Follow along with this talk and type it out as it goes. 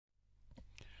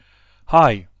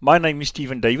Hi, my name is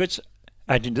Stephen Davids,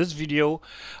 and in this video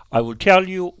I will tell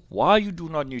you why you do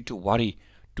not need to worry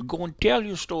to go and tell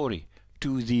your story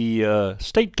to the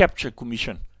State Capture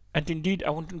Commission, and indeed I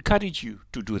want to encourage you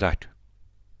to do that.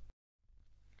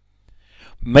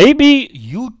 Maybe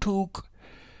you took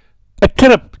a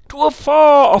trip to a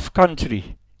far off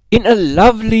country in a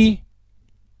lovely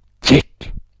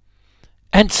jet,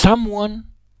 and someone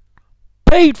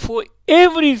paid for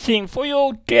everything, for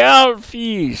your hotel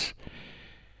fees,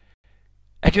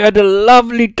 and you had a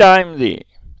lovely time there,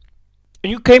 and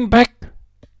you came back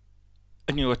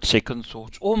and you had second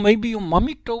thoughts. Or maybe your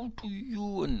mummy told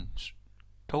you and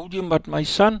told you, but my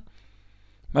son,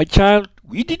 my child,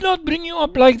 we did not bring you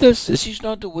up like this. This is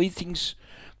not the way things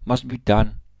must be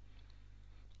done.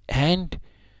 And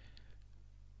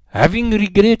having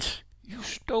regrets, you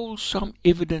stole some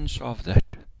evidence of that.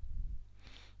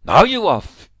 Now you are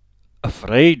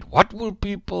afraid. What will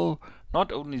people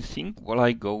not only think, will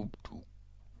I go to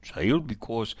jail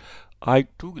because I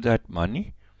took that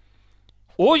money?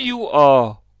 Or you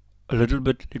are a little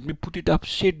bit, let me put it,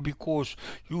 upset because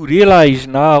you realize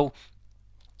now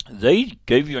they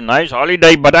gave you a nice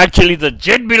holiday, but actually the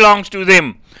jet belongs to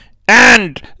them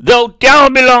and the hotel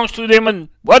belongs to them, and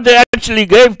what they actually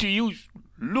gave to you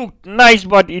looked nice,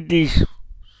 but it is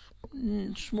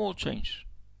small change.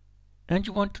 And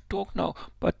you want to talk now,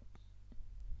 but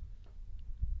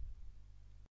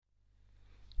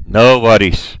no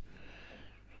worries.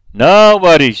 No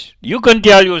worries. You can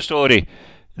tell your story.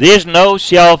 There's no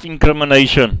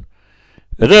self-incrimination.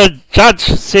 The judge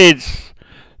says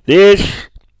this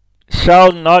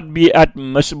shall not be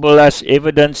admissible as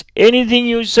evidence. Anything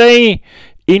you say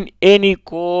in any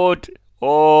court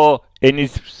or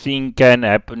anything can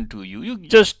happen to you. You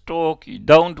just talk. You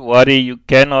don't worry. You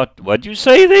cannot. What you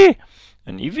say there,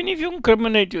 and even if you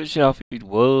incriminate yourself, it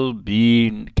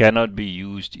cannot be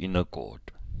used in a court.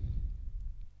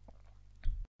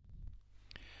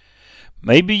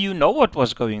 Maybe you know what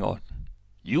was going on.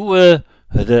 You were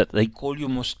they call you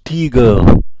most tea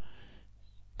girl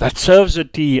that serves the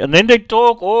tea, and then they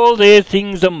talk all their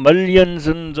things, the millions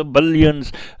and the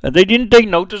billions, and they didn't take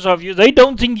notice of you. They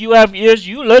don't think you have ears.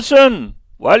 You listen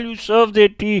while you serve their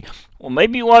tea. Or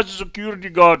maybe you was a security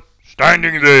guard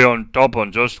standing there on top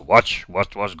and just watch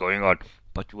what was going on,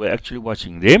 but you were actually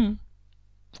watching them.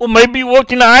 Or maybe you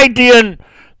worked in IT and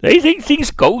they think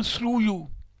things go through you.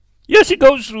 Yes, it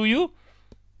goes through you,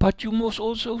 but you must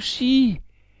also see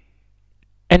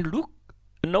and look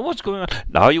and know what's going on.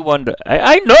 Now you wonder,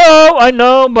 I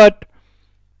know, but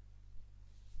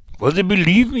will they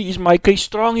believe me? Is my case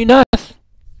strong enough?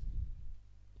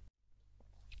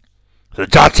 The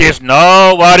judge says,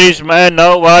 no worries, man,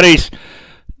 no worries.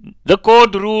 The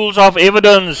court rules of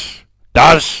evidence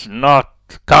does not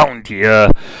count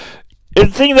here. A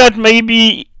thing that may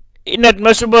be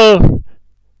inadmissible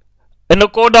in the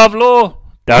court of law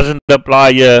doesn't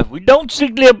apply here. We don't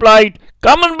strictly apply it.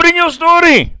 Come and bring your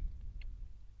story.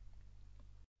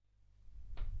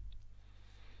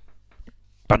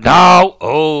 But now,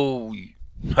 oh,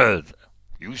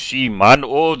 you see, man,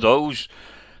 all those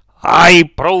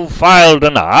high-profiled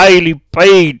and highly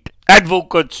paid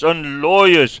advocates and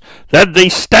lawyers that they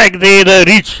stack there, the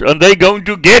rich, and they're going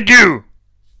to get you.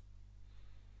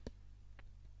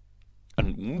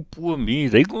 And poor me,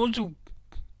 they're going to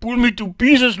pull me to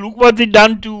pieces. Look what they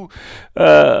done to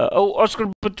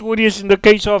Oscar Pistorius in the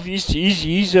case of his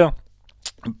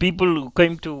people who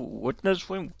came to witness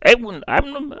for him. I'm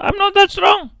not that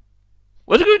strong.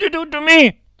 What's it going to do to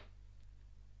me?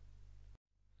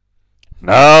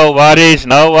 No worries,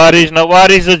 no worries, no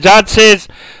worries. The judge says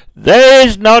there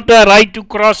is not a right to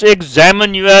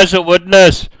cross-examine you as a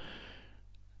witness.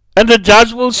 And the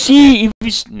judge will see if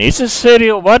it's necessary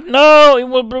or what. No, he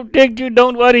will protect you.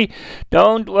 Don't worry.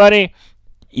 Don't worry.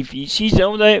 If he sees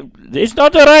something, there's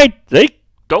not a right. They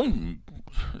can't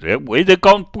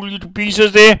pull you to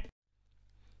pieces there.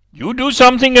 You do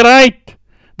something right.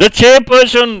 The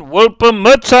chairperson will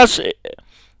permit us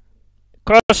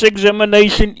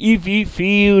cross-examination if he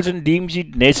feels and deems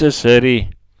it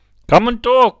necessary. Come and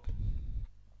talk.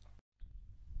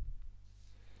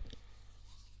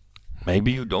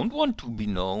 Maybe you don't want to be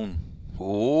known.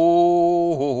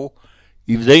 Oh,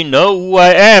 if they know who I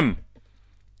am,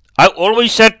 I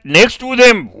always sat next to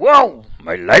them. Wow,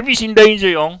 my life is in danger,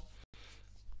 young.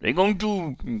 They're going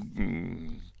to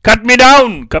cut me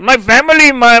down. Cut my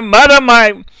family, my mother,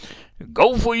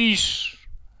 go for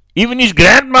even his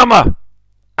grandmama.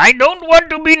 I don't want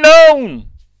to be known.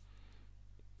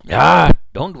 Yeah,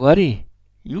 don't worry.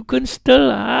 You can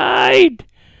still hide.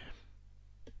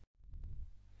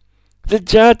 The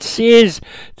judge says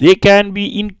there can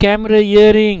be in-camera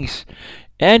hearings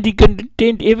And he can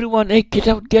tell everyone, hey, get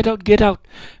out, get out, get out.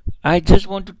 I just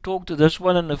want to talk to this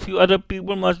one, and a few other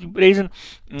people must be present.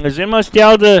 They must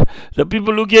tell the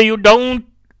people, look here, you don't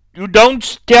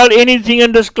tell anything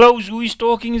and disclose who is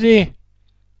talking there.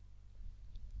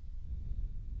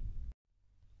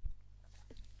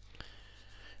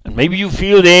 And maybe you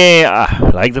feel there,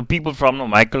 like the people from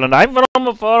Michael, and I'm from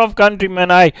a far off country,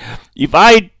 man. If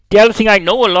I tell a thing, I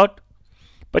know a lot.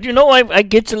 But you know, I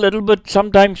get a little bit,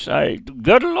 sometimes I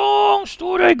got a long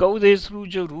story. I go there through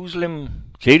Jerusalem,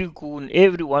 Jericho, and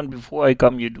everyone before I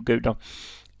come here to Cape Town.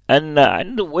 And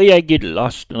the way I get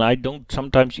lost, and I don't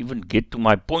sometimes even get to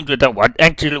my point that I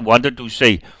actually wanted to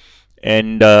say.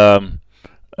 And then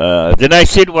I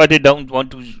said what I don't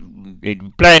want to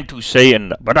plan to say,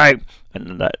 and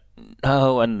the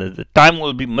time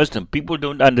will be missed, and people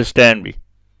don't understand me.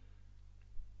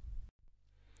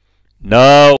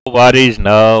 No worries,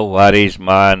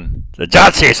 man. The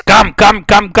judge says, come,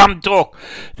 talk.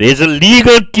 There's a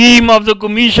legal team of the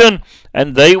commission,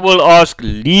 and they will ask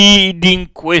leading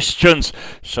questions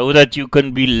so that you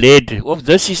can be led. Oh,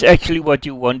 this is actually what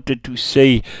you wanted to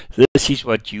say. This is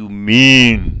what you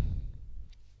mean.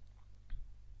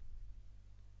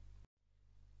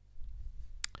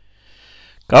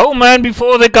 Go, man,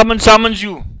 before they come and summons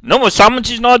you. No,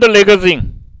 summons is not a legal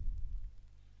thing.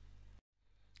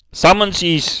 Summons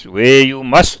is where you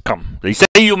must come. They say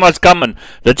you must come, and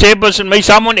the chairperson may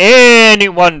summon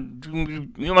anyone.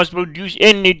 You must produce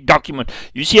any document.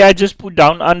 You see, I just put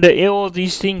down under all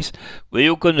these things where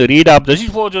you can read up. This is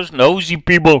for just nosy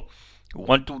people who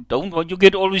don't want to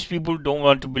get all these people who don't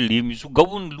want to believe me. So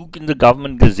go and look in the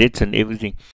government gazettes and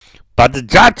everything. But the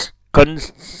judge can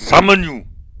summon you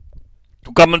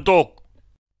to come and talk.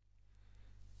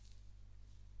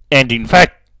 And in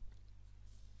fact,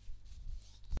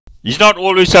 he's not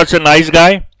always such a nice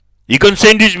guy. He can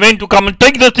send his men to come and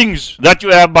take the things that you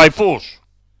have by force.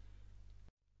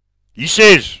 He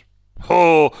says,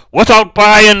 oh, without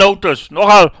prior notice.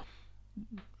 No,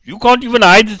 you can't even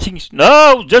hide the things.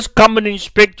 No, just come and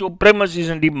inspect your premises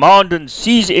and demand and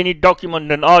seize any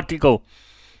document and article.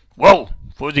 Whoa,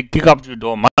 before they kick up your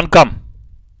door, man, come.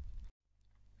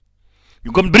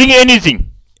 You can bring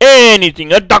anything,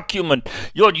 a document,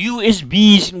 your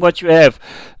USBs and what you have.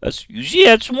 As you see,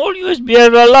 a small USB has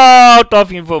a lot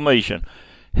of information.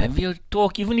 And we'll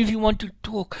talk, even if you want to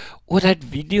talk, or that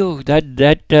video,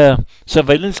 that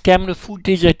surveillance camera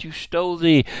footage that you stole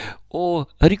there, or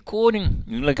a recording,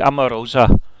 like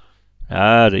Amarosa.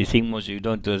 They think most you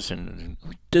don't listen.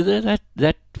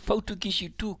 That photo kiss you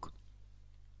took.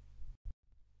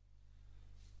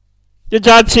 The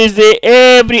judge says there,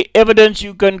 every evidence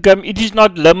you can come, it is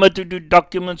not limited to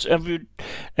documents,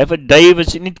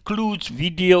 affidavits, it includes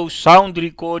video, sound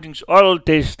recordings, oral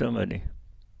testimony.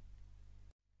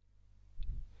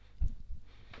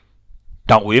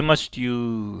 Now, where must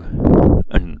you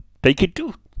take it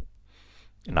to?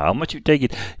 And how much you take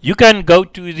it? You can go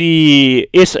to the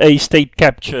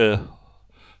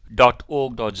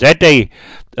sastatecapture.org.za,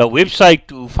 a website,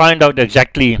 to find out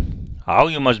exactly how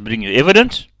you must bring your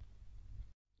evidence.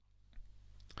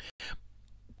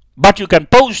 But you can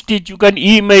post it, you can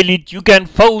email it, you can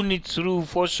phone it through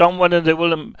for someone and they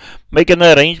will make an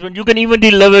arrangement. You can even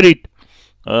deliver it,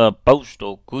 post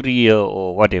or courier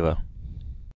or whatever.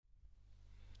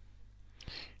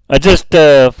 Just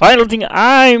final thing,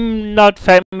 I'm not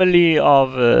family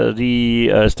of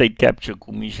the State Capture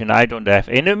Commission. I don't have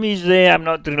enemies there. I'm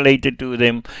not related to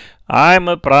them. I'm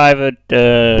a private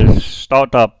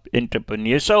startup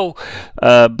entrepreneur. So,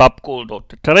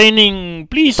 Babcoal.training,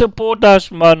 please support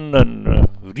us, man, and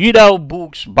read our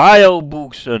books, buy our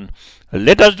books, and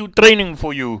let us do training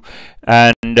for you.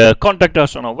 And contact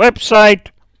us on our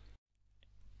website.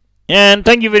 And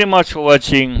thank you very much for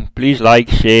watching. Please like,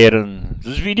 share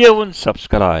this video and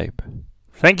subscribe.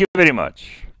 Thank you very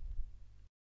much.